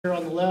Here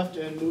on the left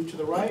and move to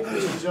the right.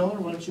 Mr. Zeller,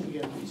 why don't you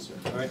begin, please, sir?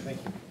 All right, thank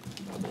you.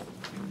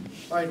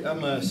 All right,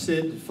 I'm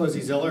Sid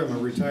Fuzzy Zeller. I'm a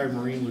retired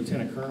Marine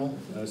Lieutenant Colonel.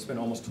 I spent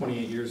almost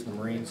 28 years in the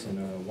Marines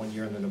and 1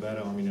 year in the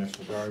Nevada Army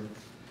National Guard.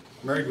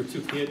 Married with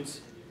 2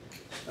 kids.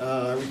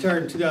 I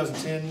retired in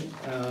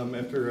 2010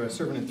 after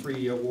serving in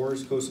 3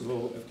 wars,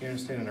 Kosovo,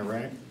 Afghanistan, and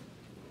Iraq.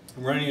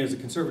 I'm running as a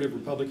conservative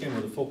Republican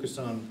with a focus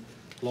on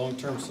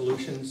long-term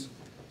solutions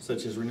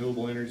such as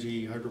renewable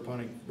energy,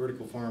 hydroponic,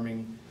 vertical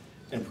farming,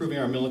 improving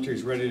our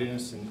military's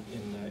readiness and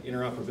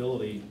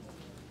interoperability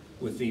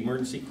with the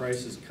emergency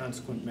crisis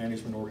consequent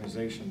management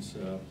organizations,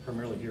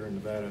 primarily here in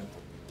Nevada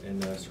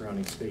and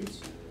surrounding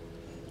states.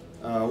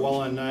 While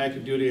on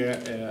active duty,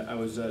 I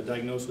was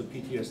diagnosed with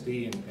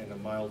PTSD and a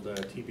mild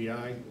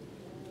TBI.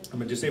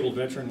 I'm a disabled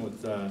veteran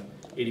with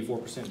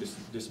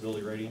 84%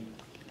 disability rating.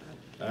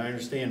 I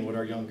understand what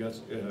our young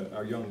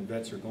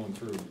vets are going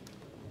through.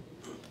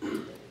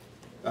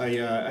 I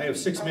have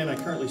 6 men I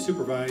currently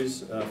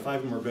supervise. 5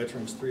 of them are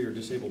veterans, 3 are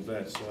disabled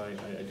vets, so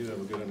I do have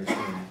a good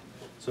understanding.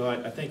 So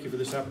I thank you for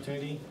this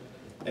opportunity,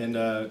 and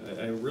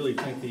I really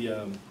thank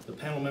the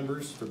panel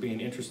members for being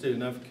interested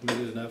enough,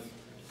 committed enough,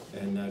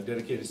 and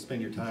dedicated to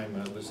spend your time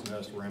listening to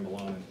us ramble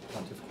on and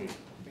pontificate.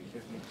 Thank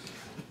you.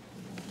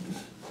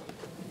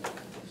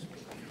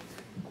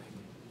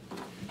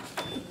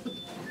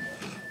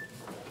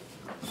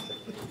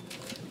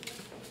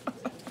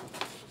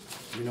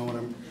 You know what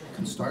I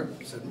can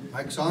start? Is the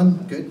mic's on?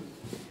 Good?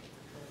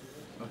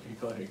 Okay,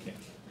 go ahead, Ken.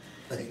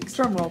 Thanks.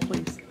 Drum roll,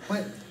 please.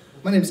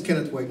 My name is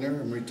Kenneth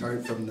Wegner. I'm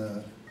retired from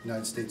the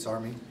United States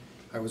Army.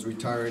 I was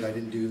retired. I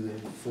didn't do the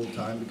full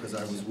time because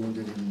I was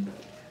wounded in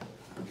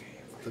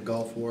the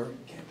Gulf War.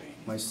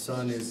 My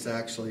son is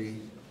actually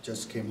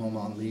just came home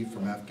on leave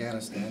from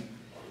Afghanistan.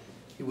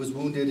 He was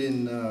wounded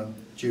in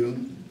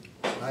June.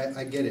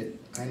 I get it.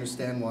 I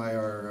understand why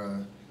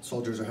our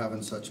soldiers are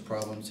having such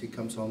problems. He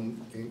comes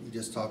home, he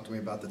just talked to me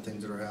about the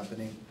things that are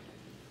happening.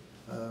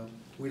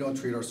 We don't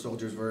treat our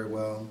soldiers very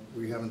well.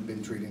 We haven't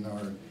been treating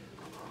our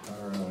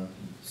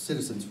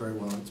citizens very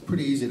well. It's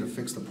pretty easy to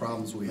fix the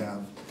problems we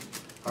have.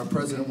 Our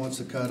president wants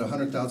to cut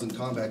 100,000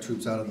 combat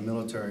troops out of the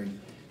military.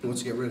 He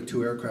wants to get rid of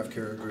 2 aircraft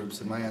carrier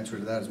groups, and my answer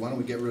to that is, why don't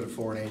we get rid of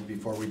foreign aid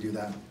before we do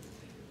that?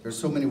 There's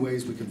so many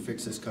ways we can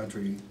fix this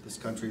country. This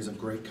country is a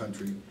great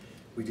country.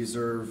 We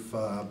deserve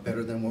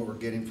better than what we're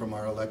getting from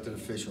our elected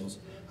officials.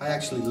 I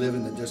actually live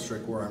in the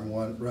district where I'm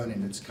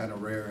running. It's kind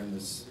of rare in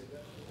this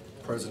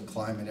present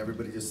climate.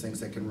 Everybody just thinks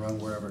they can run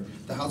wherever.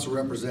 The House of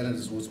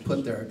Representatives was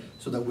put there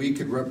so that we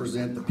could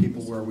represent the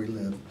people where we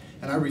live.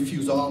 And I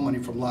refuse all money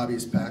from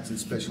lobbyist PACs and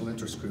special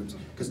interest groups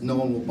because no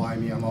one will buy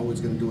me. I'm always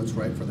going to do what's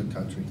right for the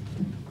country.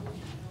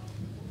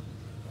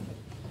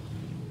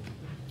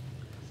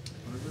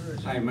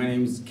 Hi, my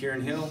name is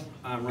Kieran Hill.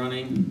 I'm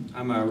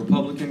a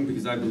Republican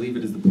because I believe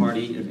it is the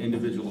party of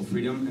individual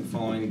freedom and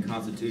following the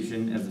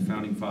Constitution as the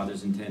Founding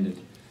Fathers intended.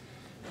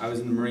 I was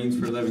in the Marines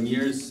for 11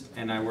 years,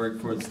 and I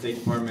worked for the State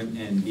Department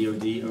and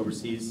DOD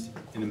overseas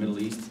in the Middle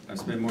East. I've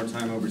spent more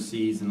time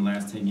overseas in the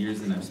last 10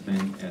 years than I've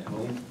spent at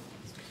home.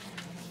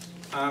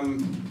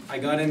 I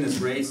got in this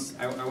race.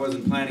 I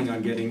wasn't planning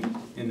on getting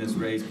in this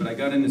race, but I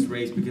got in this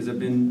race because I've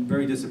been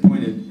very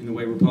disappointed in the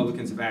way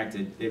Republicans have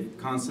acted. They've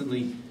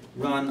constantly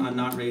run on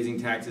not raising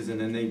taxes,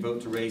 and then they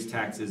vote to raise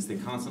taxes. They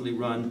constantly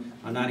run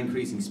on not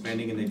increasing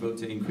spending, and they vote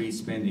to increase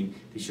spending.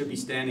 They should be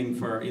standing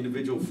for our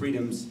individual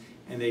freedoms,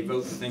 and they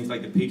vote for things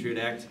like the Patriot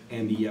Act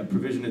and the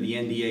provision of the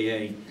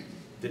NDAA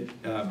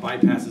that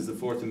bypasses the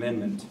 4th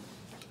Amendment.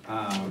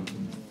 I'm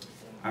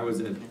a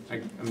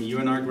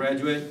UNR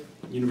graduate,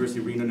 University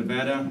of Reno,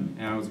 Nevada,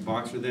 and I was a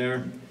boxer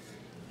there,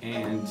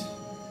 and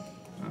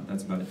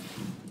that's about it.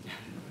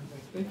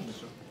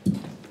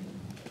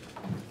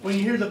 When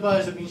you hear the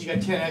buzz, it means you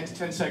got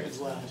 10 seconds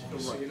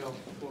left, so you know,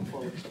 going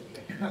forward.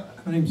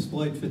 My name is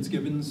Floyd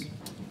Fitzgibbons.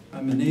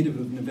 I'm a native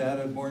of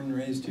Nevada, born and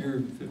raised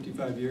here.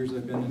 55 years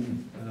I've been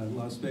in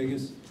Las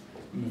Vegas.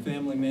 I'm a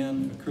family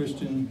man, a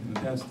Christian. In the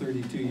past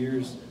 32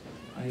 years,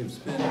 I have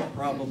spent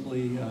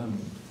probably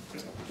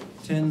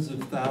tens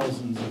of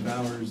thousands of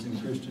hours in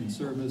Christian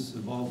service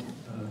of all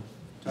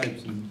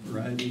types and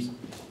varieties.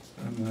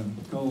 I'm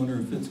a co-owner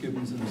of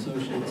Fitzgibbons and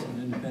Associates,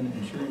 an independent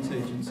insurance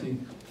agency.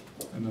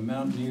 I'm a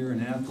mountaineer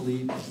and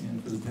athlete,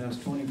 and for the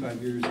past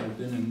 25 years I've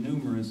been in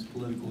numerous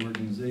political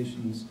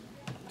organizations,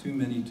 too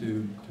many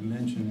to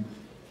mention.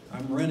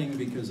 I'm running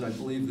because I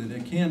believe that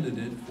a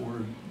candidate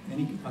for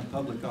any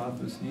public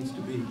office needs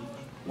to be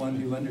one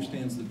who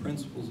understands the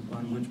principles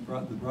upon which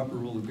the proper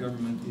role of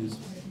government is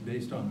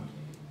based on.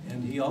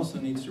 And he also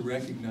needs to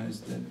recognize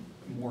that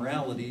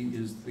morality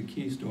is the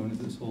keystone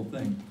of this whole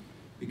thing.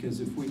 Because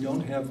if we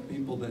don't have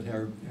people that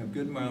have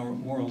good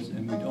morals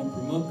and we don't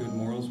promote good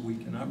morals, we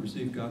cannot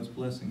receive God's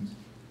blessings.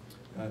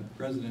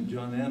 President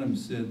John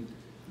Adams said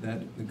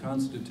that the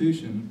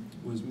Constitution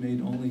was made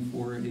only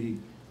for a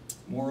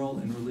moral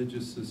and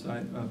religious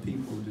society,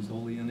 people. It is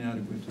wholly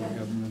inadequate to the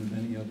government of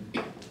any other.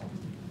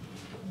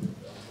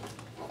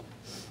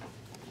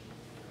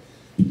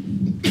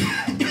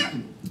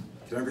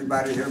 Can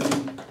everybody hear me?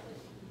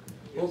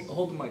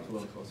 Hold the mic a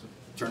little closer.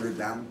 Turn it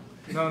down.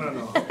 No.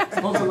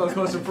 Hold it a little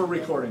closer for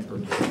recording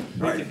purposes.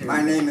 Right.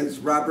 My name is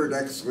Robert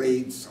X.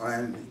 Leeds.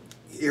 I'm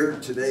here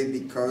today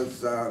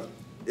because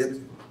it's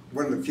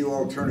one of the few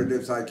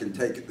alternatives I can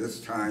take at this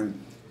time.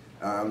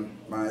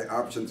 My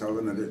options are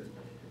limited,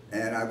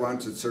 and I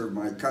want to serve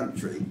my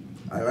country.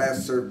 I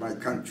last served my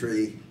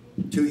country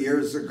 2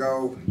 years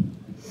ago.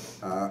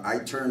 I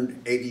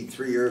turned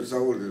 83 years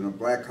old in a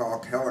Black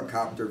Hawk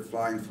helicopter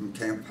flying from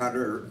Camp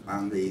Hunter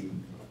from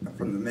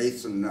the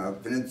Mason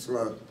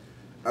Peninsula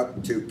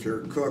up to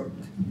Kirkuk,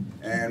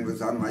 and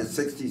was on my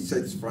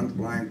 66th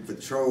frontline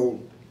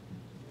patrol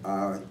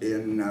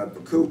in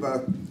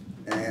Bakuba,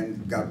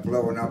 and got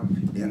blown up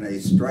in a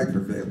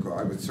Stryker vehicle.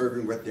 I was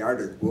serving with the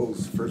Arctic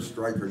Wolves 1st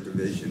Stryker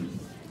Division.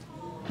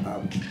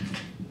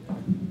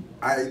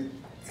 I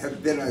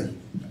have been a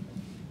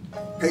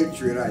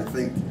patriot, I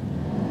think,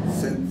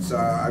 since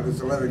I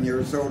was 11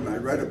 years old, and I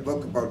read a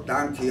book about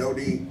Don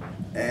Quixote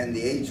and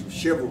the age of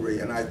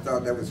chivalry, and I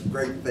thought that was a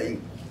great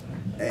thing.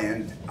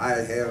 And I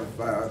have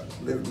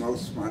lived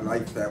most of my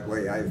life that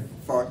way. I've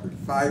fought in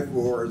 5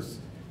 wars,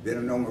 been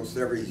in almost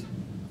every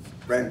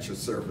branch of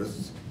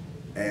service,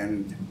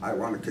 and I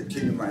want to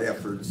continue my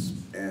efforts,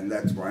 and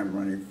that's why I'm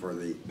running for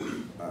the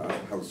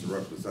House of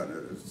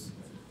Representatives.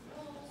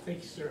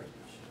 Thank you, sir.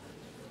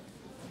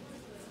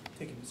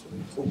 Thank you, Mr.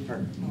 Leeds.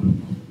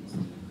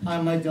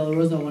 I'm Mike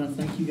Delarosa. I want to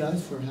thank you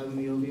guys for having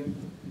me over here.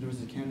 There was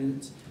the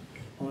candidates.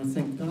 I want to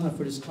thank God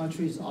for this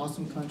country. It's an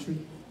awesome country.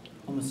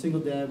 I'm a single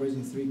dad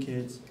raising 3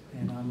 kids,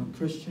 and I'm a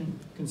Christian,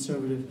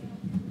 conservative,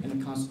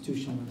 and a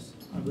constitutionalist.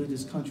 I believe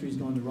this country is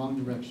going the wrong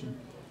direction,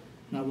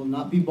 and I will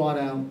not be bought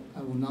out.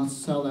 I will not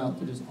sell out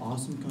to this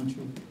awesome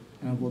country,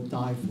 and I will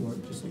die for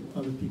it, just like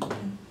other people do.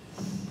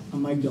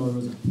 I'm Mike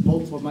Delarosa.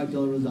 Vote for Mike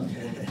Delarosa.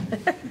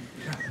 There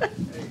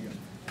you go.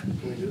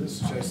 Can we do this?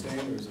 Should I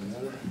stand or is it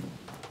matter?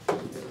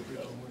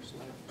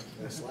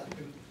 Slap.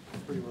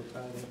 Pretty well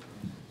tied up.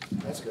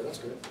 That's good. That's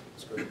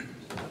great.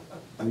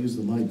 I'll use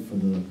the mic for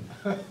the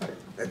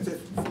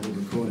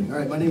recording. All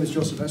right, my name is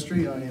Joe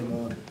Silvestri. I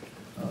am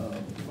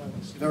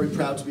very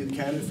proud to be the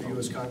candidate for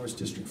U.S. Congress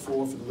District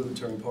 4 for the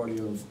Libertarian Party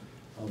of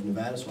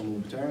Nevada, so I'm a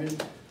Libertarian.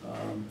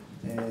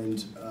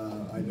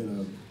 I've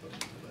been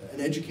an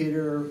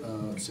educator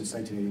since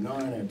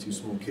 1989. I have 2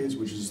 small kids,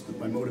 which is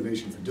my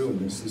motivation for doing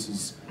this.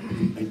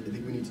 I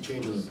think we need to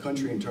change our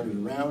country and turn it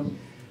around.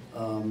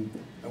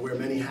 I wear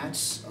many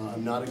hats.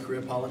 I'm not a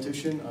career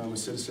politician. I'm a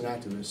citizen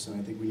activist, and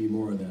I think we need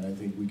more of that. I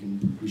think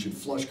we should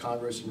flush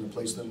Congress and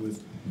replace them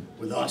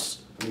with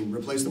us. I mean,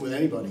 replace them with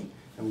anybody,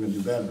 and we're going to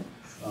do better.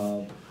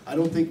 I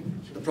don't think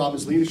the problem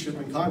is leadership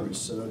in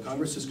Congress.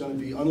 Congress is going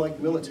to be, unlike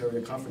the military,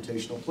 a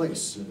confrontational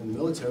place. In the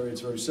military,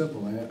 it's very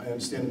simple. I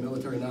understand the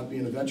military not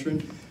being a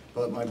veteran,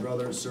 but my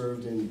brother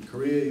served in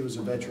Korea. He was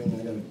a veteran.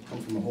 I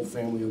come from a whole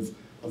family of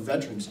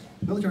veterans.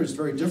 The military is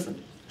very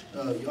different.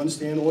 You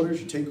understand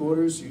orders, you take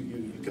orders,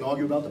 you can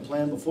argue about the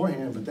plan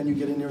beforehand, but then you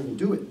get in there and you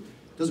do it.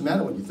 It doesn't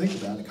matter what you think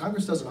about it.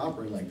 Congress doesn't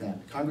operate like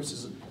that. Congress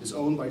is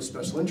owned by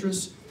special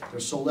interests. They're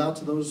sold out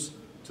to those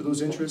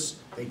interests.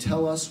 They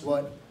tell us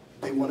what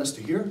they want us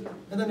to hear,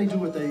 and then they do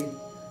what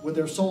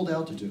they're sold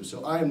out to do.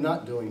 So I am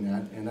not doing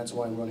that, and that's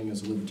why I'm running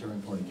as a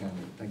Libertarian Party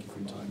candidate. Thank you for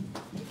your time.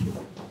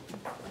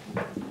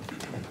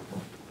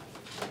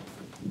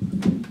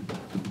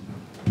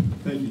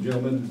 Thank you,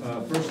 gentlemen.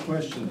 First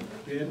question,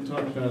 we hadn't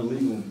talked about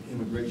illegal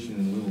immigration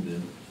in a little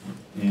bit,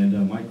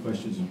 and my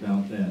question is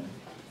about that.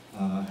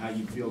 How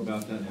you feel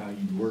about that, how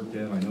you work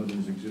that. I know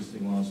there's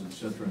existing laws,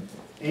 etc.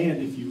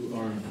 And if you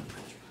are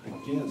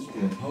against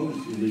or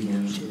opposed to illegal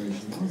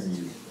immigration, why are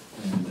you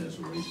branded as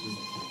a racist?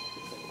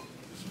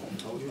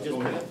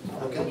 Go ahead.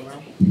 Okay.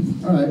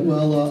 All right.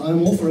 Well,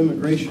 I'm all for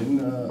immigration.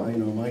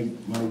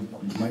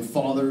 My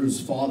father's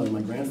father,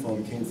 my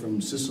grandfather, came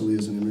from Sicily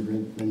as an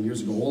immigrant many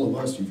years ago. All of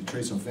us, if you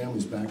trace our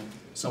families back,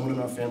 someone in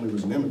our family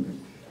was an immigrant.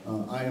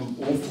 I am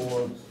all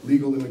for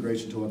legal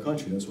immigration to our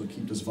country. That's what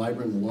keeps us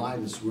vibrant and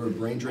alive. We're a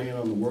brain drain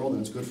on the world,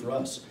 and it's good for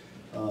us.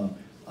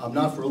 I'm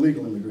not for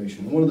illegal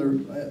immigration. One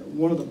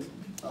of the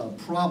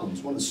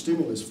problems, one of the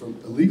stimulus for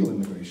illegal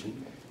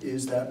immigration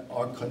is that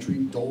our country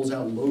doles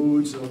out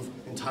loads of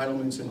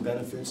entitlements and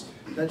benefits.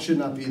 That should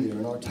not be there,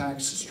 and our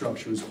tax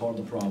structure is part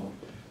of the problem.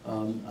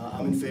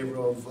 I'm in favor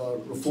of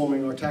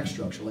reforming our tax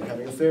structure, like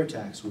having a fair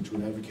tax, which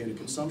would advocate a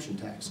consumption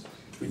tax.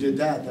 If we did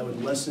that, that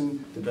would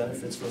lessen the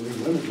benefits for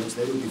illegal immigrants.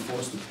 They would be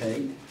forced to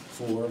pay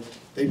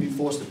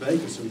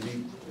because it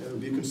would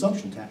be a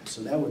consumption tax.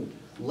 So that would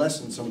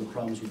lessen some of the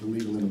problems with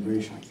illegal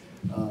immigration.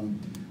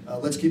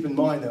 Let's keep in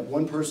mind that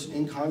one person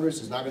in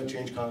Congress is not going to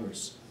change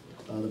Congress.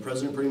 The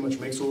president pretty much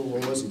makes all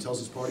the laws and tells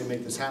his party to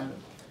make this happen.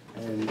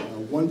 And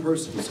one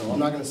person, so I'm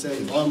not going to say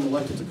if I'm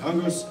elected to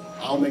Congress,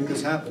 I'll make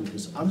this happen,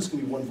 because I'm just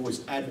going to be one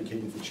voice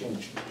advocating for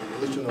change.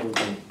 At least you'll know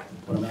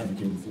what I'm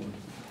advocating for.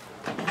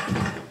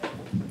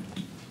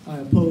 I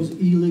oppose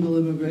illegal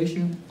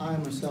immigration. I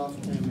myself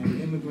am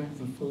an immigrant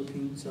from the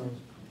Philippines, so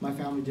my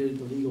family did it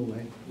the legal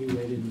way. We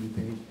waited and we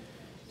paid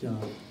the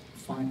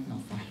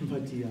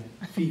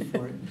fee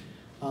for it.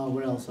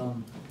 What else?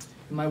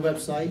 My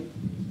website,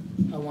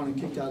 I want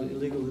to kick out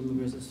illegal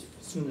immigrants as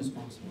soon as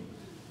possible.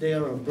 they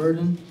are a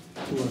burden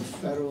to our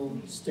federal,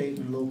 state,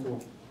 and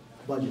local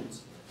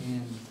budgets.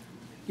 And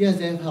yes,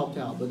 they have helped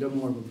out, but they're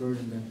more of a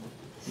burden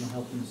than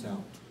helping us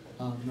out.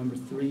 Number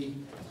 3,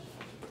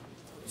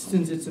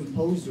 since it's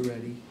imposed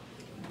already,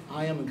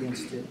 I am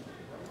against it,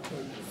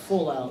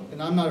 full out.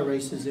 And I'm not a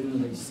racist,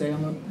 even though they say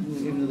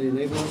even though they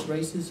label us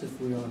racist if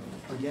we are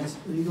against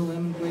illegal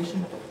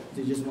immigration.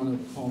 They just want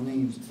to call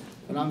names.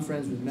 But I'm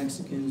friends with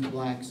Mexicans,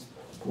 blacks,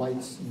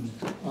 whites, and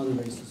other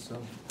races.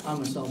 So I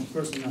myself,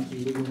 personally, not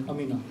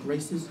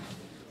racist,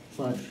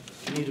 but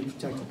we need to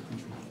protect the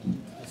country.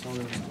 That's all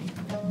there is to it.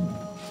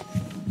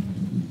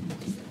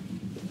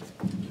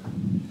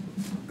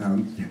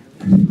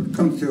 When it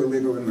comes to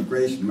illegal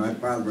immigration, my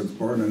father was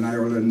born in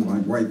Ireland, my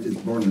wife is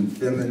born in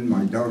Finland,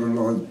 my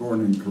daughter-in-law is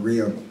born in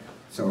Korea,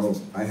 so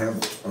I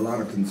have a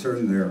lot of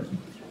concern there.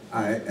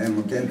 I am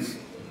against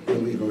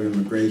illegal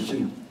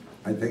immigration.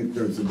 I think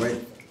there's a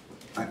way.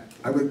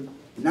 I would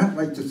not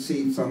like to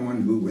see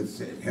someone who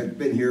has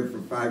been here for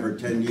 5 or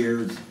 10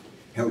 years,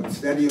 held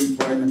steady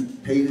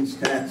employment, paid his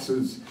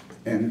taxes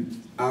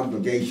and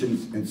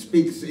obligations, and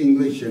speaks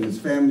English, and his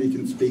family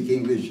can speak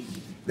English.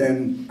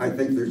 Then I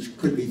think there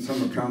could be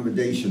some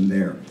accommodation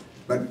there.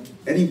 But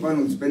anyone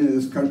who's been in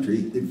this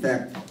country, in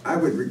fact, I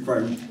would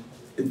require,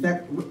 in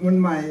fact, when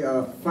my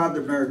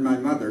father married my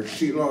mother,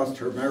 she lost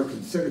her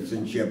American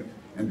citizenship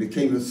and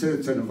became a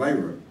citizen of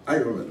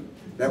Ireland.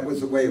 That was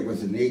the way it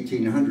was in the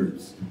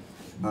 1800s.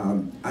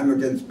 I'm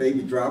against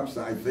baby drops.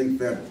 I think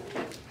that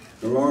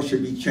the law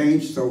should be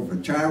changed so if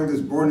a child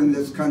is born in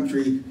this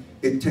country,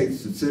 it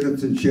takes the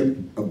citizenship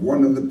of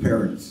one of the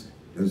parents.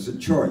 There's a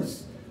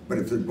choice. But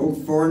if they're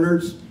both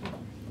foreigners,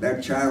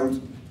 that child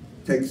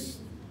takes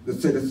the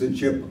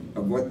citizenship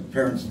of what the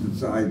parents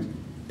decide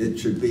it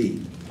should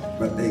be.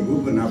 But they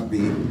will not be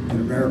an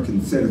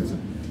American citizen.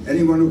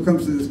 Anyone who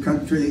comes to this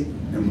country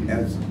and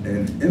as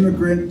an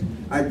immigrant,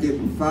 I'd give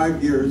them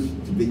 5 years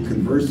to be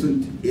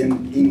conversant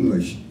in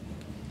English,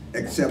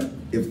 except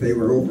if they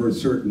were over a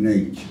certain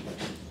age.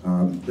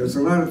 There's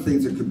a lot of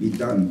things that could be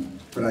done,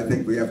 but I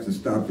think we have to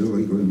stop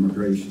illegal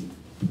immigration.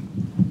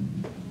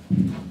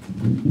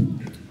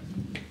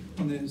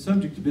 On the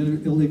subject of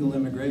illegal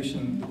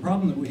immigration, the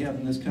problem that we have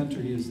in this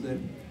country is that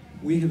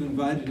we have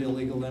invited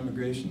illegal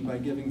immigration by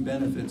giving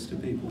benefits to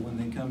people when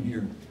they come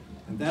here.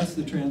 And that's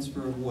the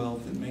transfer of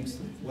wealth that makes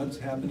what's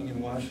happening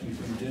in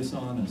Washington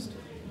dishonest.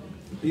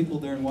 The people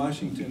there in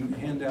Washington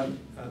hand out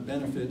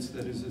benefits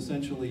that is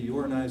essentially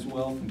your and I's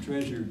wealth and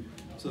treasure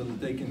so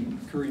that they can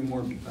curry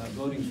more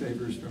voting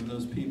favors from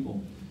those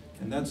people.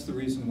 And that's the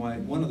reason why,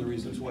 one of the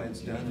reasons why it's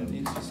done, and it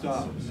needs to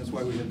stop. And that's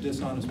why we have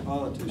dishonest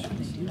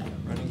politicians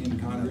running in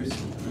Congress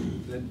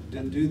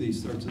that do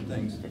these sorts of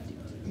things.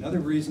 Another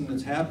reason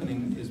that's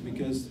happening is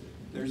because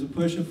there's a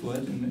push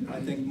afoot, and I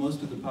think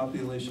most of the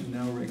population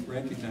now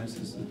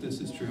recognizes that this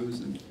is true, is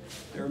that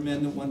there are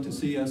men that want to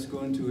see us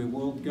go into a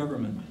world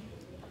government.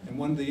 And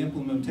one of the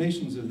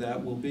implementations of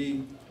that will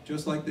be,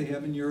 just like they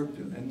have in Europe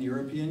and the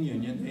European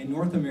Union, a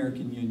North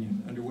American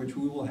Union, under which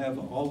we will have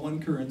all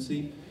one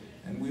currency,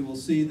 and we will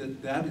see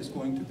that that is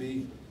going to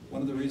be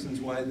one of the reasons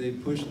why they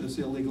push this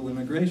illegal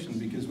immigration,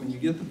 because when you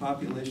get the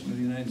population of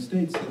the United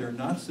States that are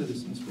not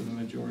citizens for the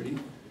majority,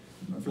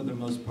 for the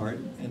most part,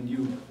 and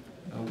you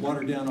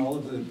water down all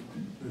of the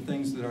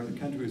things that the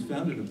country is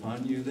founded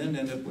upon, you then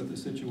end up with a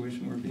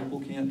situation where people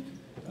can't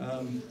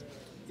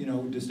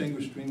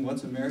distinguish between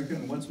what's America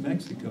and what's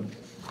Mexico.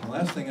 The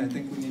last thing I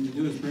think we need to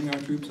do is bring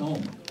our troops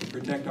home to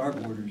protect our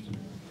borders.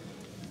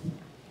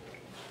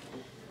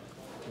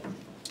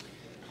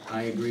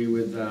 I agree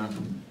with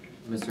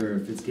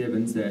Mr.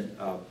 Fitzgibbons that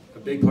a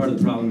big part of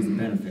the problem is the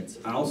benefits.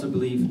 I also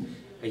believe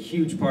a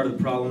huge part of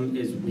the problem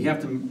is we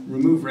have to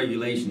remove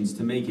regulations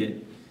to make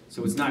it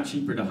so it's not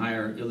cheaper to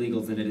hire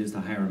illegals than it is to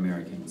hire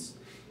Americans.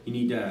 We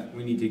need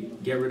to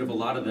get rid of a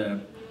lot of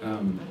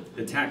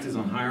the taxes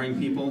on hiring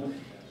people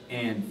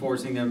and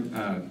forcing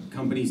them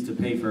companies to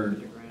pay for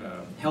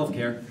health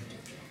care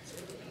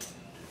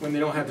when they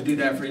don't have to do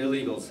that for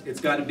illegals. It's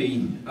got to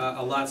be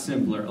a lot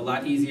simpler, a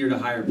lot easier to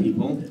hire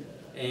people.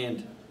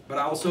 But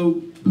I also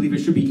believe it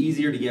should be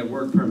easier to get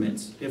work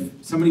permits. If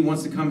somebody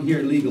wants to come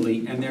here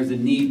legally and there's a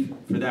need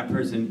for that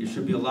person, it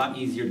should be a lot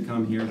easier to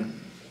come here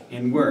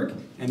and work.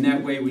 And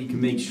that way we can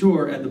make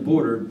sure at the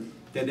border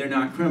that they're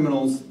not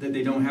criminals, that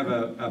they don't have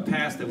a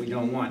past that we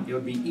don't want. It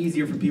would be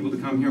easier for people to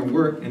come here and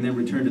work and then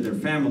return to their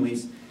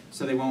families,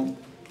 so there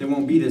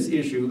won't be this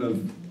issue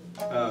of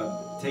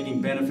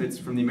taking benefits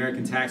from the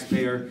American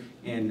taxpayer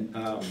and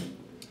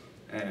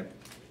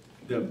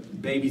the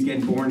babies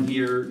getting born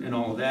here and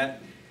all of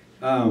that.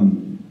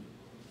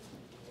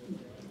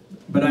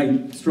 But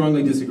I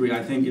strongly disagree.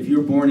 I think if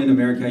you're born in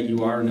America,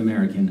 you are an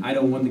American. I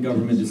don't want the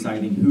government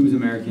deciding who's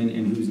American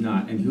and who's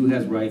not, and who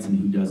has rights and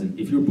who doesn't.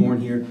 If you're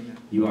born here,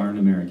 you are an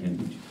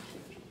American.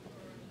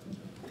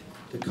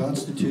 The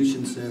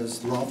Constitution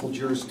says lawful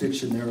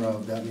jurisdiction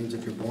thereof. That means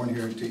if you're born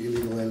here to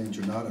illegal aliens,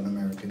 you're not an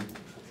American.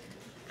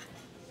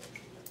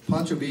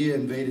 Pancho Villa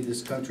invaded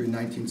this country in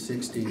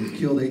 1960 and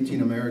killed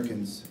 18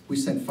 Americans. We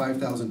sent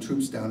 5,000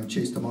 troops down and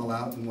chased them all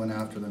out and went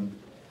after them.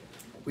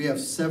 We have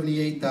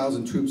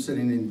 78,000 troops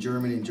sitting in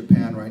Germany and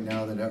Japan right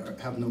now that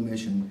have no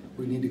mission.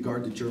 We need to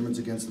guard the Germans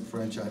against the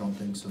French? I don't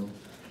think so.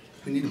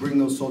 We need to bring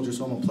those soldiers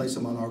home and place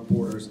them on our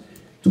borders.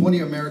 20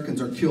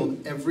 Americans are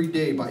killed every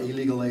day by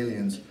illegal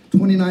aliens.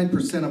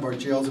 29% of our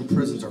jails and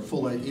prisons are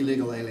full of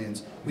illegal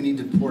aliens. We need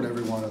to deport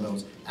every one of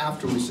those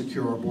after we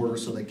secure our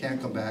borders so they can't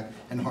come back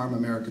and harm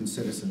American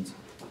citizens.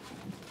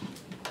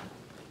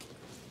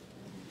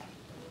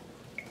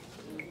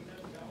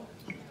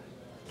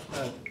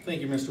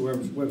 Thank you, Mr.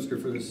 Webster,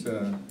 for this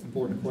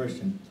important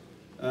question.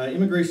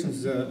 Immigration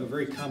is a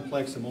very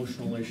complex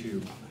emotional issue.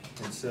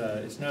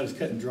 It's not as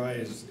cut and dry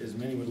as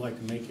many would like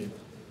to make it.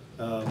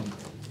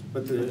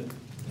 But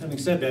having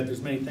said that,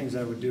 there's many things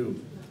I would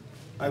do.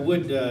 I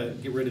would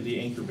get rid of the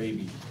anchor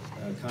baby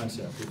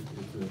concept.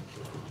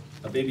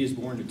 If a baby is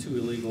born to 2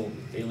 illegal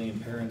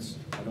alien parents,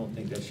 I don't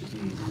think that should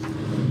be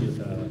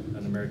with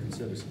an American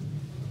citizen.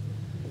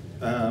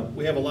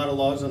 We have a lot of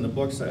laws on the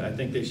books. I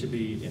think they should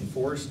be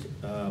enforced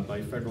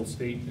by federal,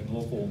 state, and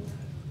local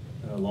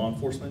law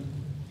enforcement.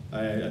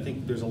 I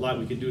think there's a lot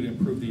we could do to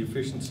improve the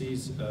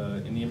efficiencies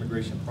in the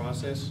immigration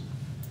process.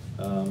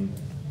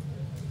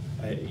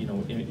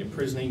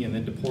 Imprisoning and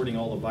then deporting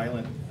all the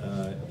violent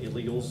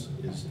illegals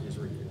is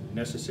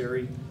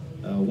necessary.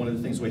 One of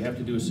the things we have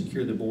to do is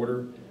secure the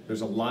border.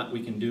 There's a lot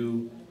we can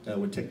do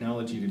with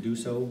technology to do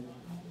so.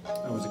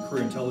 I was a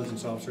career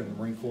intelligence officer in the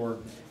Marine Corps.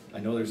 I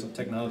know there's some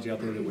technology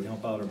out there that would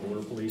help out our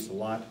border police a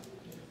lot.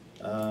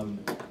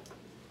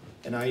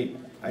 And I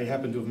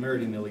happened to have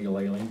married an illegal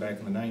alien back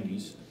in the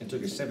 90s. It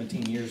took us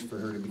 17 years for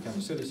her to become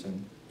a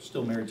citizen.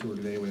 Still married to her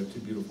today. We have 2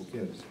 beautiful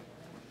kids.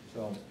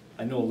 So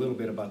I know a little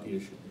bit about the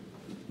issue.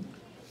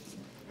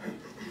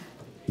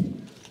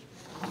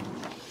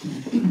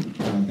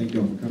 Thank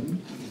you all for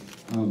coming.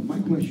 My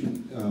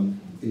question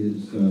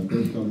is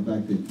based on the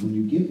fact that when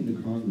you get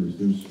into Congress,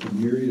 there's a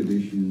myriad of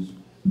issues,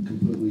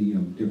 completely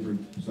different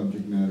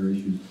subject matter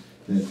issues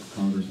that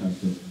Congress has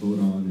to vote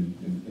on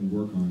and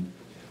work on.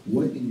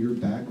 What in your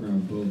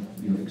background, both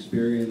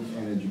experience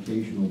and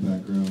educational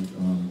background,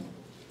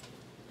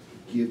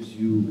 gives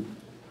you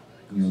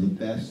the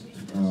best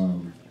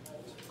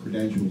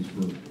credentials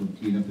for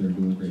getting up there and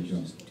doing a great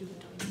job?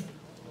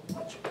 You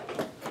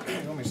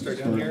want me to start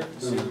down here?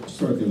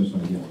 Start the other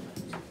side, yeah.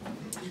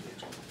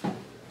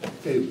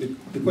 Okay,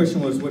 the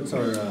question was, what's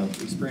our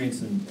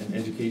experience and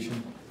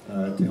education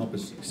to help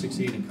us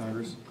succeed in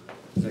Congress?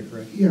 Is that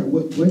correct? Yeah,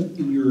 what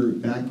in your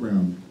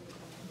background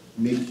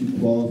makes you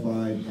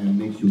qualified and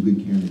makes you a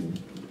good candidate?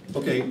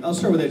 Okay, I'll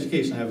start with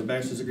education. I have a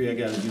bachelor's degree I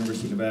got at the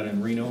University of Nevada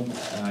in Reno.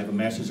 I have a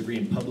master's degree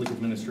in public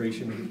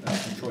administration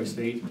from Troy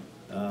State.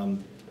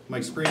 My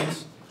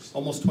experience,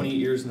 almost 28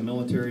 years in the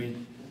military.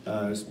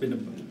 It's been to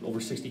over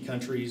 60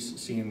 countries,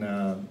 seen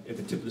at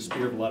the tip of the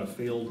spear of a lot of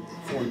failed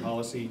foreign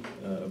policy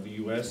of the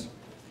U.S.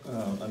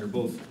 Under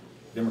both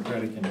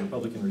Democratic and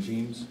Republican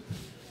regimes.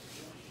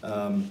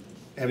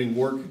 Having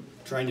worked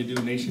trying to do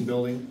nation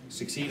building,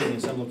 succeeding in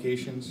some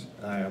locations.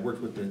 I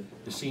worked with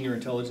the senior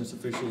intelligence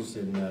officials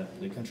in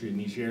the country of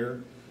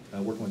Niger,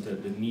 working with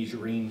the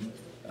Nigerian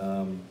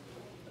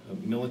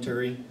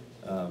military.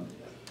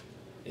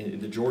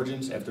 The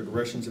Georgians, after the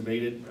Russians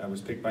invaded, I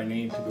was picked by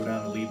name to go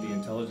down and lead the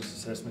intelligence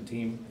assessment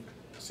team,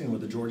 seeing what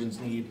the Georgians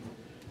need.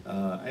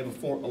 I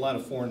have a lot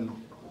of foreign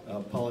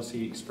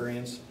policy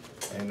experience,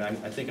 and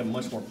I think I'm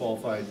much more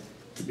qualified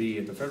to be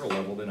at the federal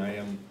level than I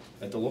am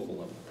at the local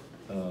level,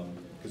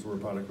 because we're a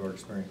product of our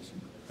experience.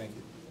 Thank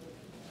you.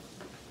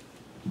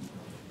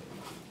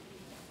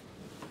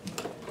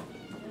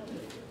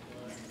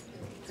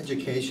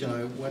 Education,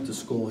 I went to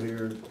school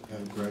here, I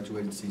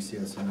graduated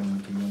CCSN, I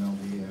went to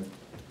UNLV, I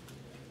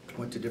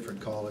went to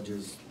different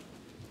colleges,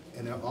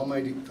 and all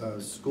my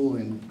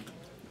schooling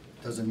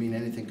doesn't mean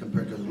anything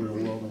compared to the real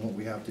world and what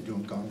we have to do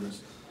in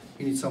Congress.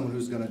 You need someone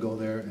who's going to go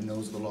there and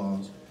knows the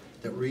laws,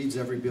 that reads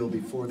every bill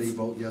before they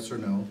vote yes or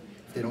no.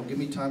 If they don't give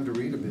me time to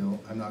read a bill,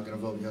 I'm not going to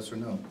vote yes or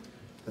no.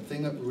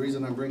 The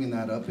reason I'm bringing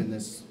that up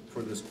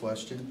for this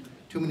question,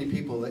 too many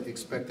people that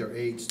expect their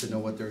aides to know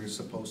what they're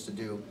supposed to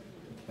do,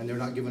 and they're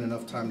not given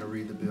enough time to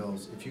read the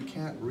bills. If you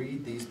can't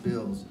read these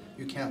bills,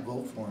 you can't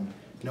vote for them.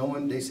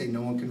 They say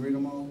no one can read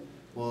them all.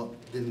 Well,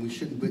 then we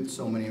shouldn't put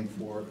so many in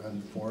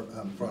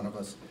front of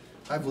us.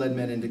 I've led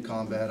men into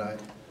combat.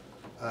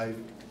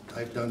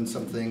 I've done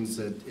some things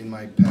that in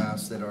my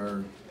past that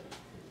are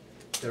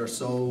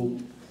so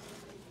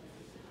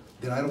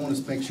that I don't want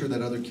to make sure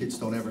that other kids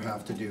don't ever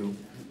have to do.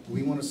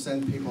 We want to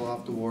send people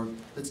off to war.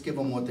 Let's give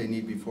them what they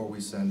need before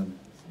we send them.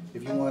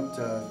 If you want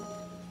to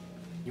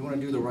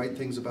do the right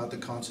things about the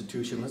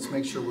Constitution, let's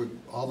make sure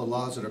all the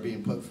laws that are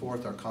being put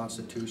forth are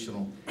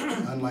constitutional,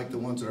 unlike the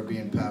ones that are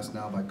being passed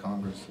now by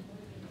Congress.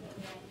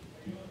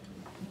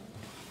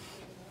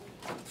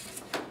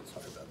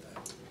 Sorry about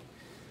that.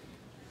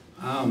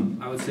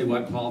 I would say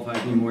what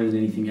qualifies me more than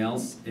anything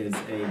else is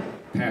a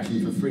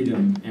passion for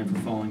freedom and for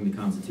following the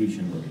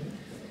Constitution.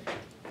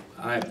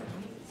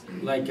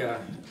 Like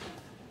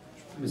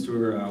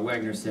Mr.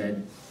 Wegner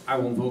said, I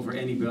won't vote for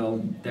any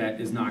bill that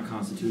is not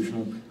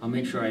constitutional. I'll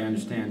make sure I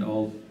understand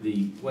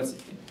what's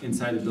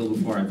inside the bill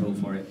before I vote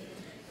for it.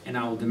 and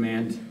I will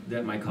demand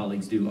that my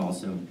colleagues do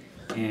also.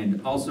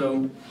 And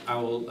also,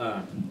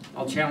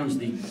 I'll challenge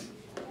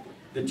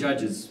the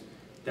judges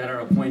that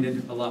are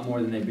appointed a lot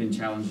more than they've been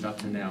challenged up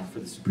to now for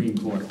the Supreme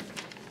Court.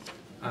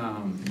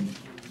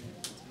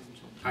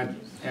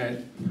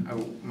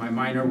 My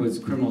minor was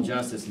criminal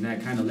justice, and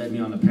that kind of led me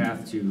on the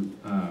path to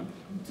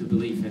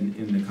belief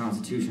in the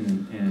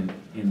Constitution and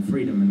in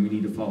freedom, and we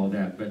need to follow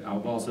that. But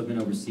I've also been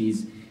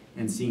overseas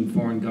and seen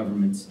foreign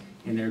governments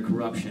and their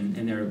corruption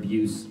and their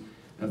abuse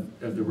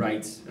of the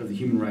rights, of the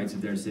human rights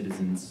of their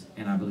citizens,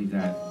 and I believe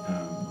that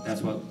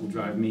that's what will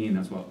drive me, and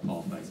that's what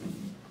qualifies me.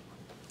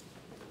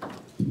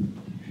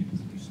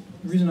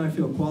 The reason I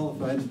feel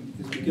qualified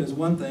is because,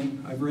 one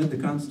thing, I've read the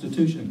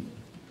Constitution,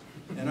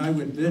 and I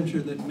would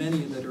venture that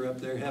many that are up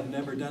there have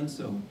never done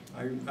so.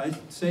 I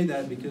say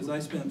that because I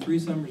spent 3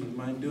 summers of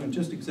mine doing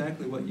just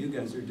exactly what you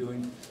guys are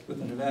doing with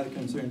the Nevada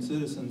Concerned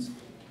Citizens,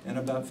 and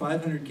about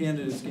 500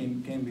 candidates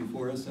came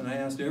before us, and I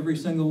asked every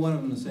single one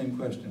of them the same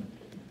question.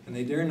 And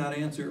they dare not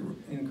answer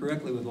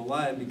incorrectly with a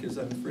lie, because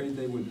I'm afraid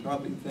they would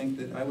probably think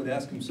that I would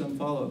ask them some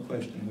follow-up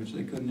question, which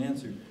they couldn't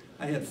answer.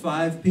 I had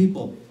 5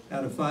 people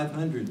out of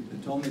 500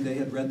 that told me they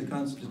had read the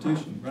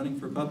Constitution, running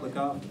for public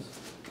office.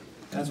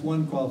 That's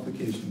one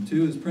qualification.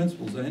 2 is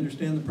principles. I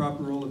understand the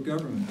proper role of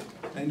government.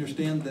 I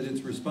understand that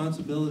its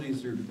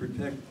responsibilities are to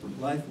protect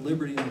life,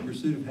 liberty, and the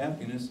pursuit of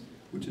happiness,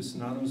 which is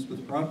synonymous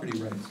with property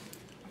rights.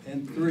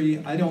 And 3,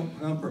 I don't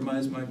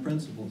compromise my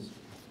principles.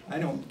 I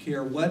don't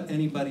care what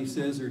anybody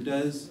says or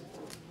does.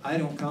 I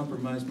don't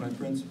compromise my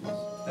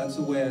principles. That's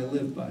the way I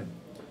live by.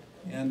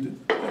 And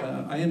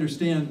I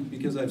understand,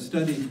 because I've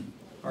studied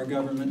our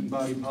government and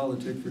body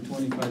politic for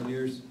 25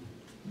 years,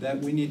 that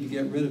we need to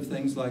get rid of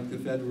things like the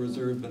Federal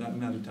Reserve, but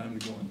I'm out of time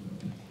to go on.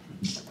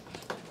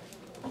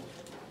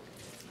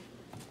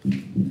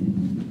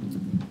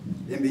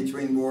 In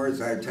between wars,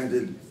 I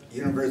attended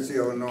University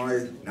of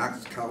Illinois,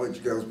 Knox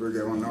College, Galesburg,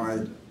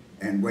 Illinois,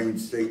 and Wayne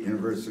State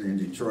University in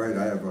Detroit.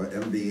 I have an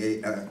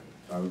MBA,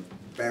 a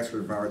Bachelor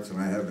of Arts, and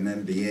I have an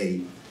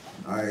MBA.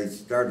 I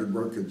started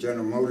work at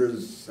General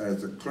Motors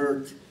as a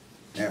clerk.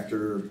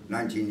 After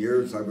 19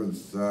 years, I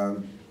was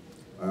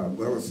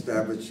well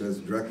established as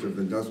Director of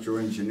Industrial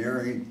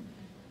Engineering,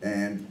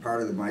 and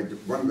part of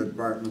one of the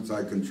departments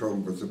I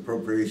controlled was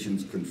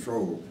Appropriations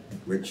Control,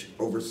 which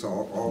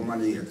oversaw all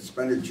money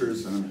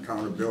expenditures and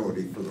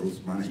accountability for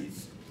those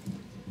monies.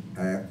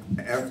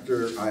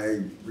 After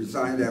I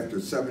resigned after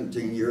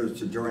 17 years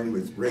to join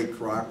with Ray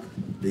Kroc,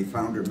 the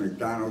founder of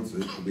McDonald's,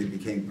 we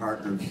became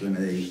partners in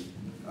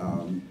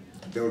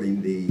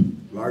building the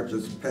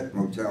largest pet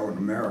motel in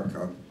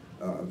America,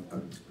 a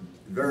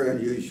very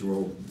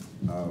unusual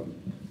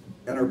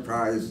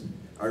enterprise.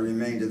 I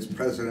remained as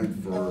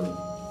president for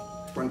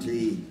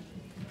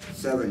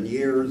 27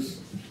 years,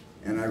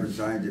 and I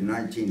resigned in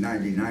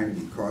 1999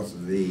 because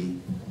of the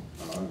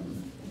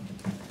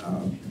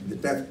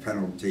death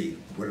penalty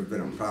would have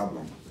been a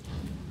problem,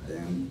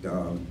 and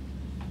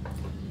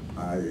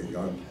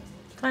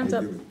Time's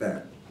up. with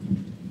that.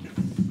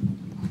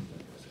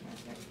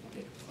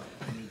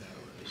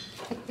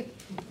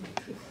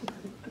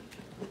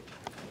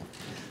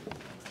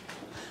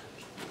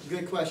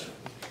 Good question.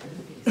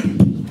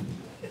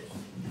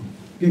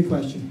 Good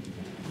question.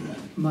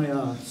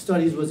 My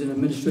studies was in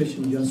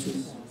administration and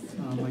justice.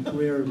 My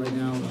career right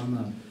now, I'm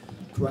a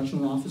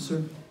correctional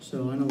officer,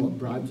 so I know what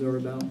bribes are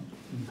about.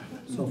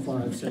 So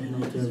far, I've said no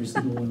to every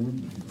single one of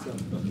them.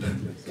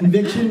 So,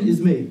 conviction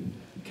is me.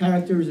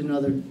 Character is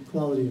another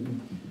quality of me.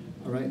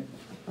 All right?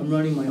 I'm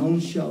running my own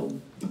show.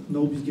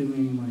 Nobody's giving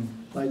me any money.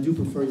 But I do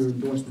prefer your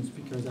endorsements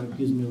because that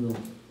gives me a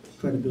little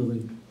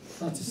credibility.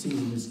 Lots of C's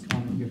in this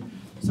comment here.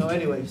 So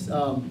anyways,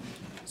 so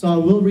I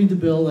will read the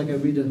bill like I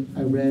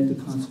read the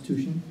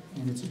Constitution,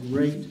 and it's a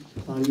great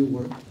body of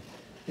work.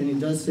 And it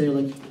does say,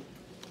 like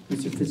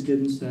Mr.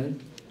 Fitzgibbons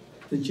said,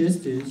 the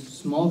gist is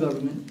small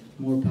government,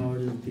 more power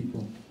to the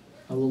people.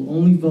 I will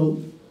only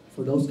vote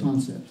for those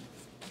concepts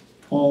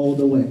all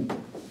the way.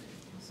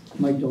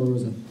 Mike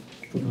Delarosa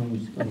for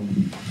Congress.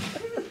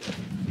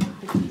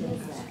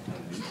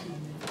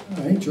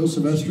 All right, Joe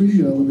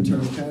Silvestri,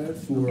 Libertarian candidate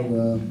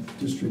for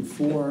District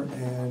 4,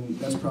 and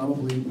that's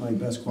probably my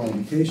best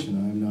qualification.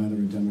 I'm neither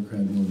a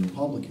Democrat nor a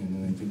Republican,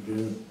 and I think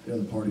they're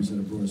the parties that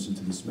have brought us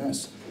into this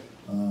mess.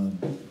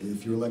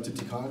 If you're elected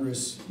to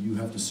Congress, you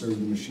have to serve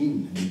the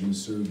machine, and you're going to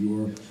serve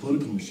your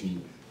political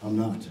machine. I'm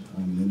not.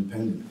 I'm an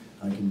independent.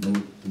 I can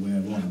vote the way I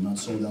want. I'm not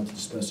sold out to the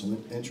special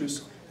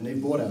interests, and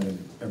they've bought out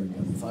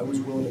everybody. If I was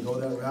willing to go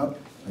that route,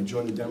 I'd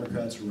join the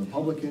Democrats or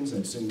Republicans,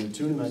 I'd sing their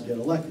tune, and I'd get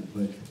elected.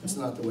 But that's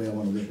not the way I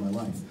want to live my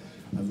life.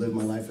 I've lived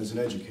my life as an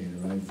educator.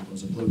 I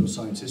was a political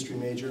science history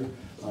major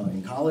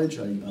in college.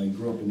 I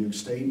grew up in New York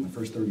State. My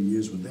first 30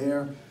 years were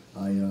there.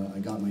 I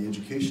got my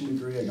education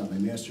degree. I got my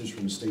master's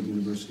from the State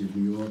University of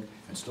New York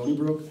at Stony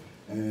Brook.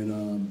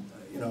 And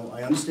you know,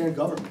 I understand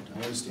government.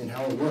 I understand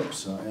how it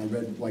works. I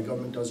read Why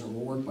Government Doesn't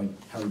Work by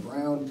Harry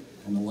Brown,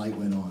 and the light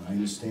went on. I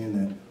understand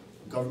that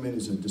government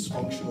is a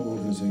dysfunctional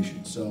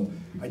organization, so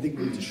I think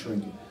we need to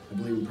shrink it. I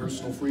believe in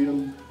personal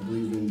freedom. I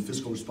believe in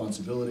fiscal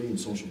responsibility and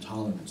social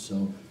tolerance.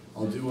 So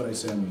I'll do what I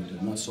say I'm going to do.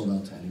 I'm not sold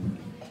out to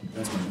anybody.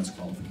 That's my best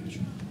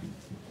qualification.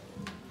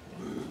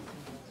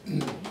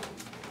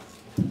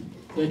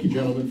 Thank you,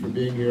 gentlemen, for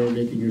being here and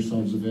making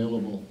yourselves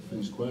available for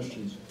these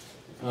questions.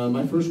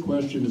 My first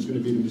question is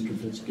going to be to Mr.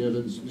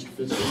 Fitzgibbons. Mr.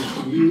 Fitzgibbons,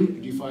 can you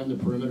define the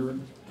perimeter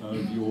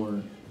of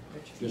your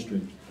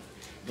district?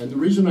 And the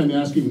reason I'm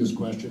asking this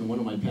question, and one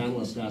of my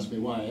panelists asked me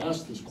why I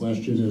asked this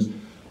question, is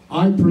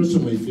I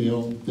personally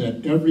feel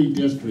that every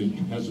district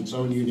has its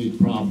own unique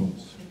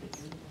problems.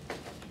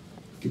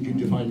 Could you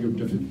define your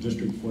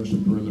district for us, a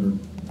perimeter?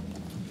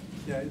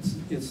 Yeah,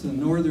 it's the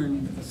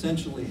northern,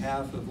 essentially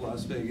half of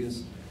Las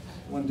Vegas.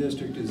 One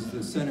district is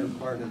the center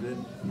part of it.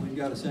 We've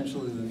got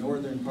essentially the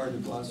northern part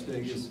of Las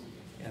Vegas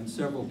and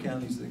several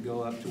counties that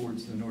go up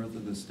towards the north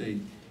of the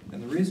state.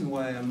 And the reason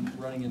why I'm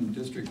running in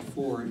District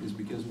 4 is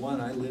because,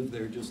 one, I live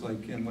there just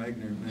like Ken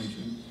Wegner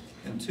mentioned,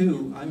 and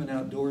two, I'm an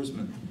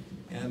outdoorsman.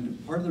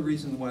 And part of the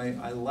reason why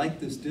I like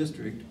this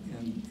district,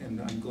 and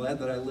I'm glad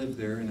that I live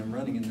there and I'm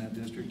running in that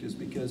district, is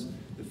because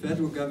the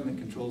federal government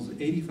controls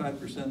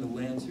 85% of the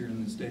lands here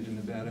in the state of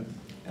Nevada.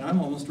 And I'm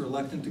almost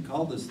reluctant to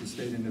call this the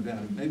state of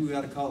Nevada. Maybe we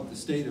ought to call it the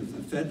state of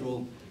the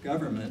federal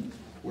government,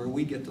 where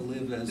we get to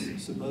live as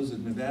supposed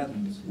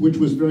Nevadans. Which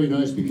was very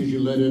nice, because you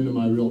led into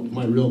my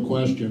real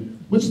question.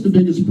 What's the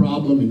biggest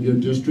problem in your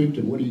district,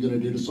 and what are you going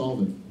to do to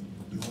solve it?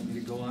 You want me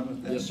to go on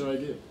with that? Yes, sir, I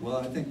do. Well,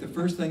 I think the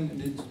first thing that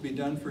needs to be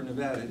done for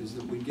Nevada is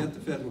that we get the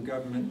federal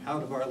government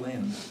out of our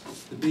lands.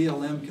 The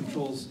BLM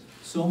controls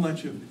so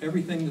much of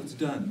everything that's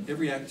done,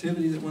 every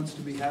activity that wants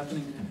to be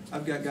happening.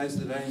 I've got guys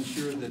that I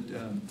insure that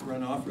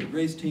run off-road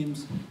race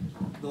teams.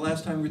 The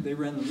last time they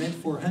ran the Mint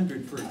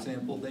 400, for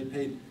example, they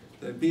paid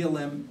the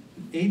BLM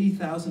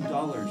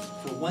 $80,000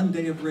 for 1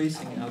 day of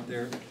racing out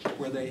there,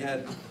 where they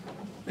had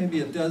maybe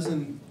a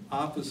dozen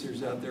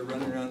officers out there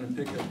running around in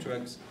pickup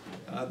trucks.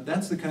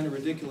 That's the kind of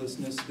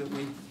ridiculousness that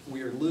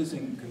we are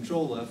losing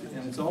control of,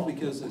 and it's all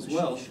because, as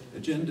well,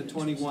 Agenda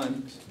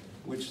 21,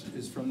 which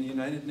is from the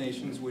United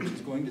Nations, which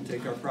is going to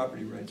take our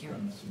property rights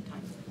from us.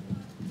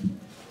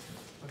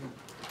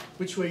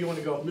 Which way you want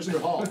to go?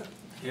 Mr. Hall.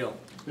 Hill.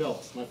 Bill,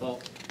 it's my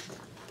fault.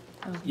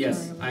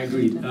 Yes, I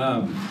agree.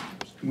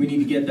 We need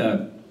to get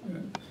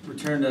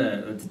return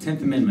the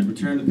 10th Amendment,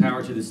 return the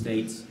power to the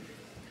states.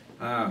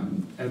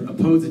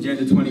 Oppose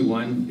Agenda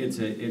 21.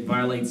 It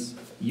violates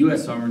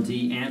U.S.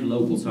 sovereignty and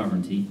local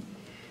sovereignty.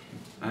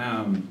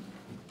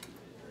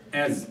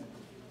 As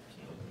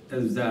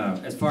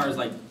far as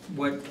like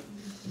what,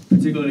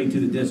 particularly to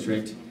the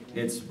district,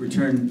 it's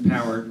return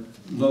power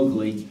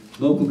locally.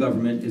 Local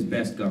government is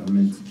best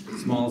government.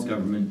 Smallest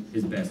government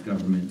is best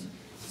government.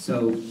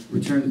 So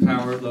return the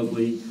power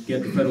locally,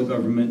 get the federal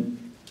government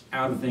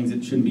out of things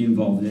it shouldn't be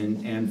involved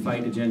in, and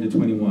fight Agenda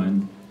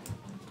 21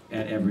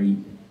 at every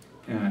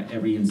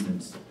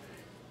instance.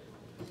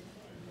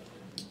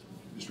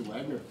 Mr.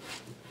 Wagner.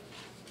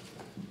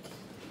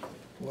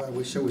 Well, I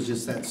wish it was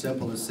just that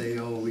simple to say,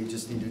 oh, we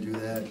just need to do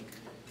that.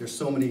 There's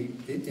so many,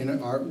 in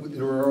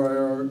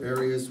our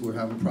areas, we're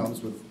having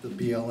problems with the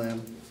BLM,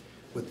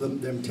 with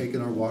them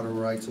taking our water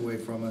rights away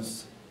from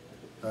us.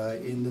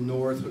 In the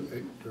north,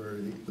 or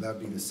that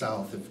would be the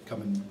south, if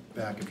coming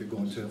back, if you're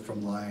going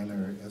from Lyon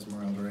or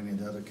Esmeralda or any of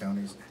the other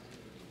counties.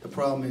 The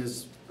problem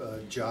is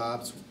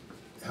jobs,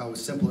 how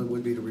simple it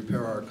would be to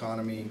repair our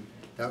economy.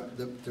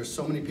 There's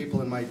so many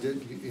people in my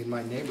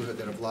neighborhood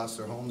that have lost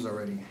their homes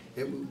already.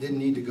 It didn't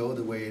need to go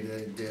the way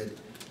it did.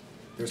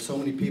 There's so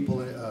many people,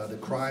 the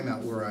crime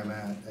out where I'm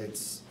at,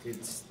 it's you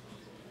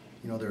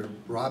know, they're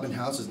robbing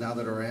houses now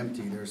that are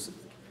empty. There's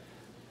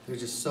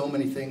just so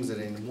many things that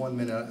in 1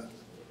 minute,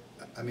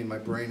 I mean, my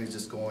brain is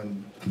just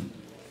going,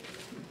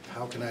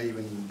 how can I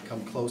even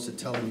come close to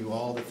telling you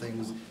all the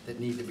things that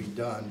need to be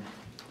done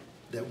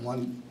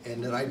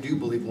that I do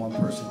believe one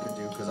person could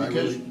do.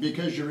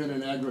 Because you're in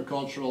an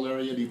agricultural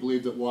area, do you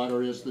believe that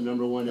water is the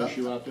 #1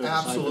 issue out there?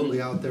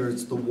 Absolutely out there,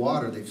 it's the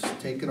water. They've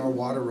taken our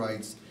water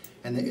rights,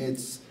 and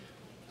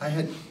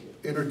I'm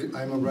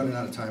running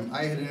out of time.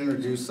 I had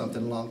introduced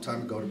something a long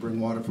time ago to bring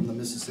water from the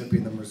Mississippi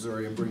and the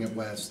Missouri and bring it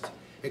west.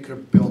 It could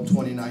have built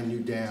 29 new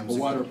dams. A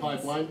water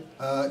pipeline?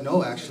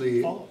 No,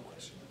 actually.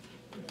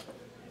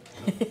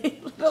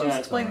 They'll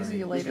explain it to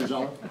you later.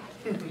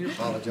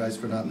 Apologize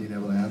for not being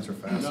able to answer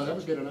fast. No, that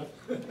was good enough,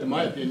 in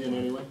my opinion,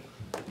 anyway.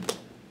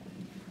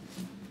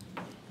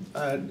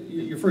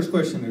 Your first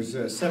question,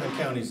 there's 7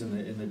 counties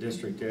in the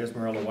district: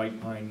 Esmeralda, White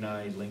Pine,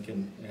 Nye,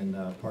 Lincoln, and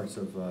parts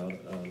of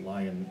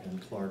Lyon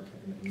and Clark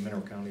and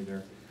Mineral County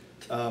there.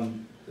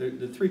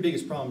 The 3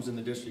 biggest problems in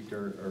the district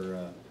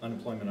are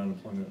unemployment,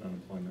 unemployment,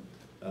 unemployment.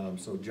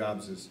 So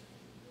jobs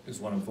is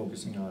what I'm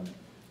focusing on.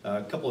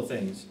 A couple of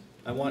things.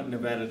 I want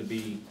Nevada to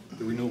be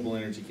the renewable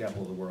energy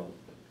capital of the world.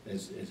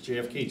 As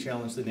JFK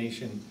challenged the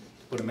nation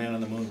to put a man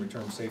on the moon,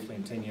 return safely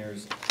in 10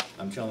 years,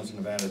 I'm challenging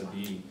Nevada to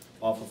be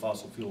off of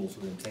fossil fuels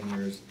within 10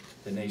 years,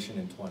 the nation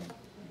in 20.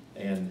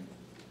 And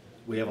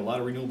we have a lot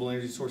of renewable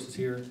energy sources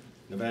here.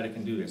 Nevada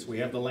can do this. We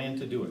have the land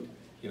to do it.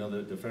 You know,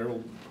 the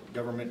federal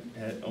government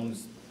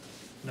owns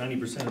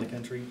 90% of the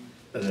country,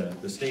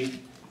 the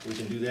state. We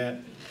can do that.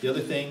 The other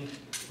thing,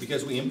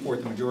 because we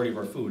import the majority of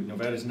our food.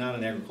 Nevada is not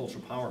an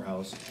agricultural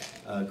powerhouse.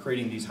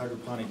 Creating these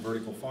hydroponic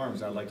vertical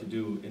farms I'd like to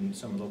do in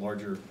some of the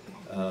larger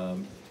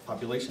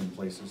population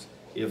places.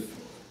 If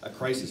a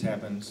crisis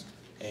happens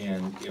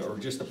or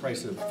just the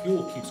price of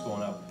fuel keeps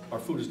going up, our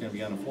food is going to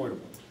be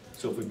unavoidable.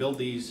 So if we build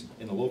these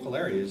in the local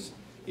areas,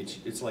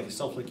 it's like a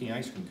self-licking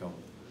ice cream cone.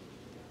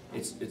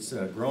 It's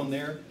grown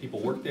there,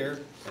 people work there,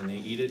 and they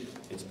eat it.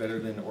 It's better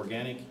than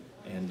organic,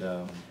 and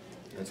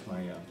that's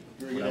my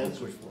what I would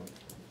push for.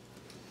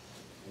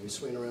 Are we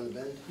swinging around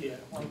the bend? Yeah,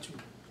 why don't you?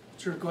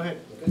 Sure, go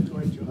ahead. Okay. Go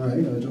ahead, Joe. All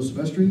right, Joe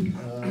Silvestri.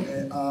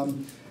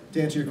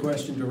 To answer your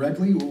question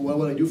directly, what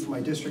would I do for my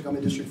district? I'm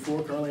in District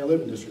 4. Currently, I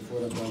live in District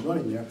 4. That's why I'm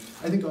running there.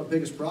 I think our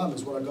biggest problem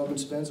is what our government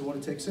spends and what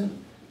it takes in.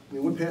 I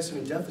mean, we're passing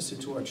a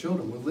deficit to our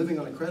children. We're living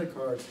on a credit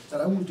card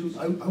that I won't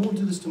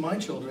do this to my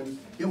children,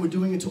 yet we're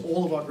doing it to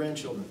all of our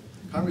grandchildren.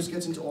 Congress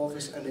gets into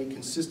office and they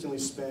consistently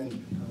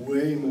spend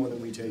way more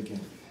than we take in.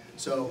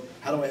 So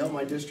how do I help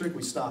my district?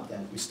 We stop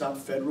that. We stop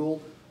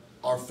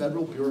our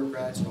federal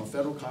bureaucrats and our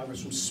federal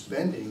Congress from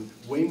spending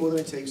way more than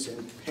it takes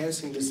in,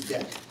 passing this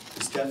debt,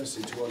 this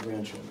deficit to our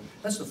grandchildren.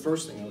 That's the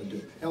first thing I would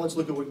do. Now let's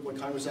look at what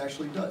Congress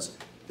actually does.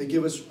 They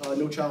give us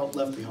No Child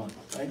Left Behind,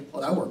 right? Oh,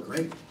 that worked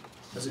great.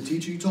 As a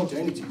teacher, you talk to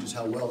any teachers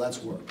how well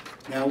that's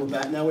worked. Now we're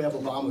back. Now we have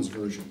Obama's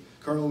version.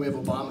 Currently, we have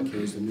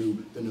Obamacare as the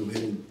new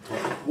hitting part.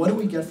 What do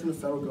we get from the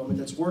federal government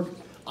that's working?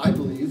 I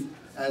believe,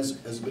 as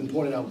has been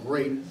pointed out,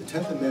 great. The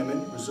 10th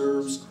Amendment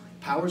reserves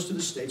powers to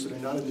the states that are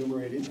not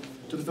enumerated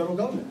to the federal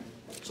government.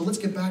 So let's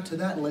get back to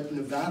that and let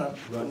Nevada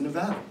run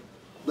Nevada.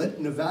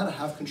 Let Nevada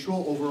have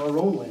control over our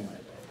own land.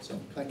 So,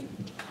 thank you.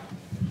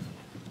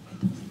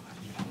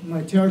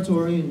 My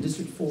territory in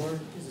District 4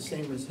 is the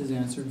same as his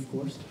answer, of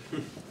course.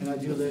 And I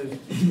do live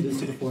in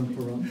District 4 in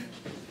Perot.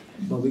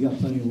 But we got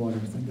plenty of water,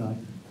 thank God.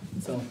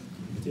 So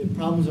the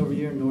problems over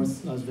here in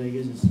North Las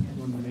Vegas is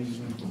one of the major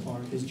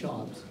ones is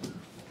jobs.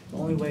 The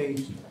only way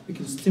we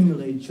can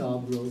stimulate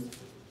job growth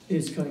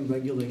is cutting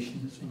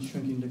regulations and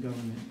shrinking the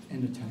government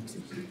and the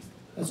taxes.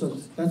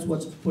 That's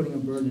what's putting a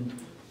burden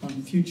on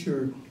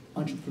future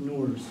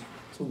entrepreneurs.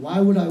 So why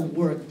would I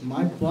work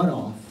my butt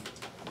off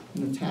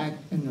and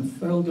the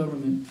federal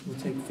government will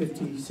take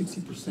 50,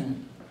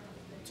 60%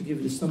 to give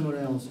it to someone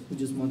else who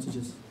just wants to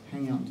just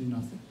hang out and do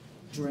nothing.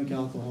 Drink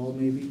alcohol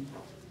maybe,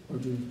 or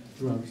do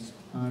drugs.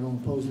 I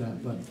don't oppose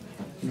that, but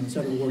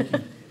instead of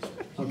working,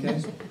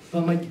 okay?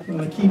 But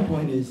my key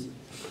point is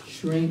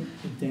shrink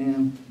the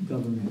damn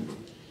government.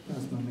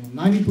 That's my man.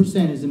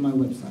 90% is in my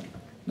website.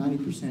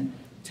 90%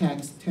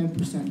 tax,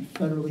 10%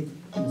 federally,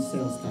 and the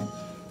sales tax.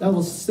 That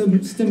will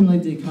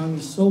stimulate the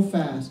economy so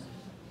fast,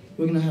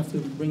 we're going to have to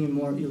bring in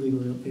more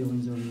illegal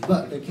aliens over here.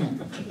 But they can't.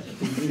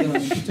 We're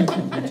going to protect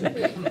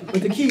them.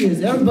 But the key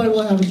is everybody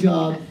will have a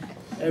job,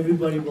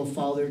 everybody will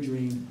follow their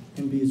dream,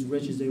 and be as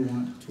rich as they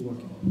want to work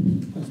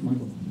in. That's my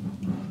goal.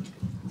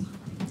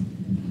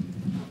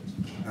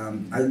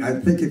 I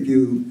think if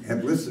you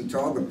have listened to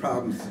all the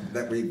problems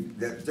that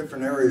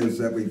different areas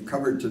that we've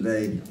covered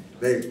today,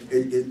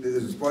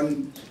 there's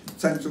one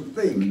central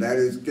theme, that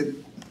is get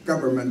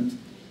government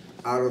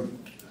out of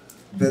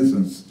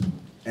business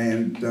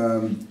and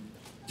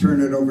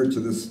turn it over to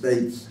the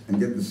states and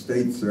give the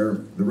states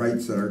the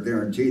rights that are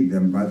guaranteed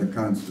them by the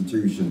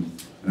Constitution.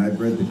 And I've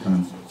read the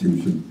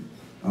Constitution.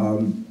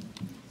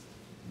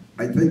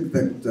 I think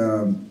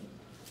that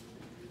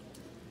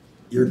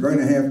you're going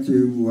to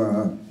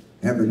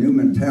have a new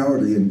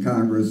mentality in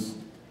Congress,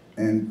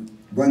 and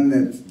one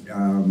that,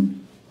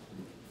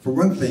 for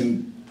one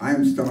thing, I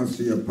am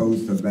staunchly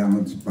opposed to a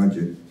balanced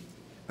budget.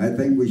 I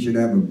think we should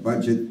have a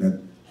budget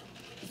that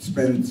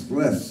spends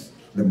less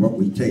than what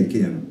we take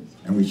in,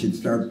 and we should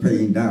start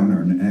paying down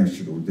our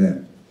national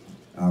debt.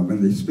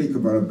 When they speak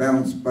about a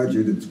balanced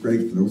budget, it's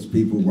great for those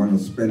people who want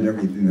to spend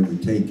everything that we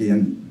take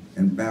in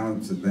and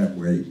balance it that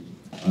way.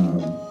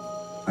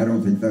 I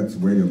don't think that's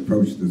the way to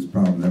approach this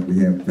problem that we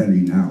have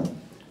pending now.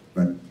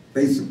 But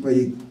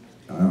basically,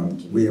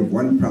 we have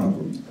one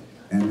problem,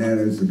 and that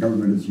is the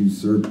government has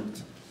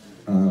usurped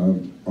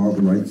all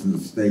the rights of the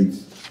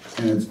states.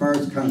 And as far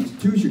as the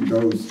Constitution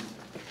goes,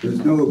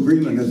 there's no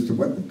agreement as to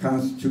what the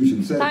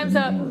Constitution says Time's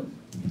anymore.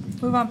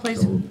 up. Move on,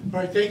 please. All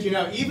right, thank you.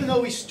 Now, even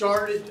though we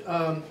started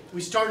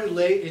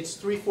late, it's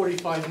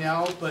 3:45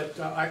 now, but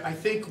I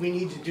think we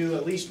need to do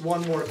at least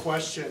one more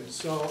question.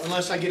 So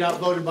unless I get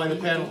outvoted by the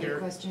panel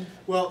here.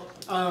 Well,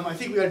 I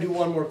think we got to do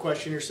one more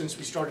question here since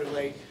we started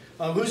late.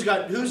 Who's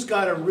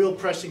got a real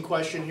pressing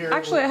question here?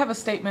 Actually, I have a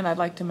statement I'd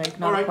like to make,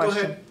 not a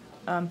question.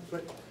 Go ahead.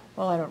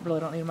 Well, I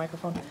don't need a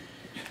microphone.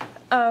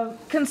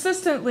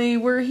 Consistently,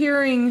 we're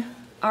hearing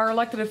our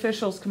elected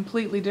officials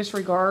completely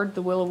disregard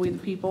the will of we the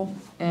people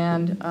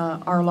and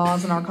our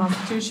laws and our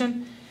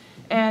Constitution.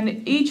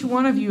 And each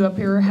one of you up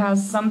here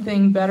has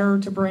something better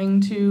to bring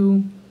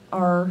to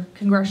our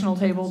congressional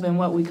table than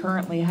what we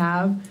currently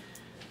have.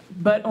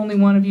 But only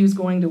one of you is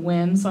going to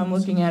win, so I'm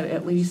looking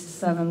at least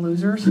 7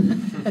 losers.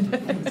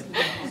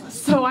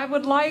 So I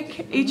would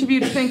like each of you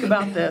to think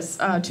about this.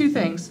 2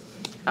 things.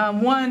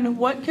 One,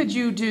 what could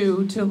you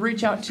do to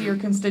reach out to your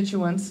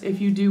constituents if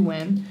you do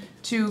win,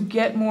 to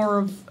get more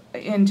of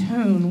in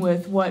tune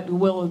with what the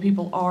will of the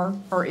people are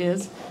or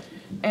is.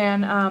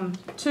 And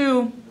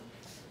two,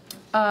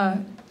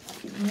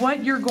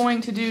 what you're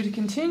going to do to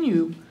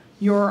continue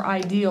your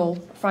ideal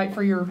fight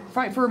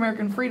for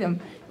American freedom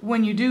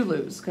when you do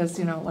lose, because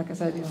like I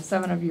said,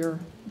 7 of you are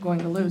going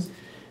to lose,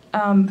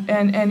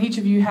 and each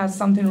of you has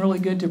something really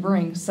good to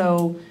bring.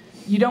 So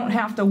you don't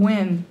have to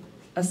win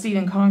a seat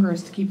in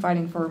Congress to keep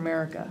fighting for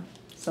America.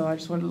 So I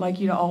just would like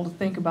you to all to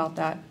think about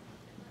that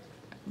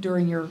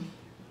during your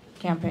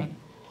campaign.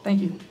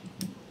 Thank you.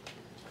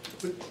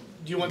 Do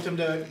you want them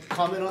to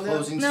comment on that?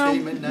 Closing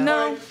statement now?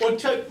 No. Well,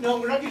 no,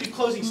 we're not going to do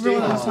closing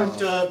statements, but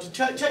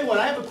tell you what,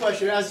 I have a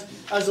question.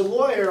 As a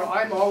lawyer,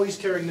 I'm always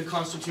carrying the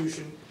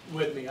Constitution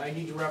with me. I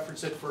need to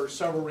reference it for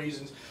several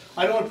reasons.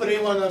 I don't want to put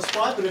anyone on the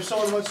spot, but if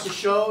someone wants to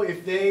show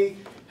if they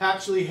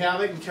actually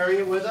have it and carry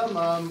it with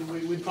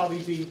them, we'd probably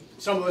be,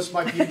 some of us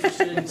might be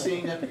interested in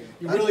seeing that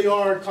you really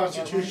are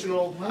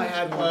constitutional,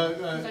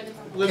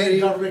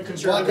 limited government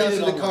concern. Walk out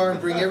to the car and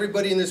bring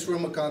everybody in this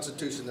room a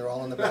Constitution. They're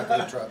all in the back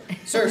of the truck.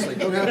 Seriously,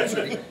 don't have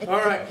it.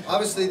 All right.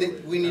 Obviously,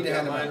 we need to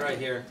hand them mine out. right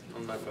here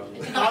on my phone.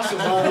 Awesome.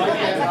 All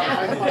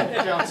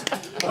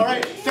right. All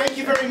right. Thank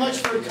you very much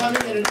for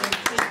coming and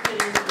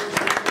participating.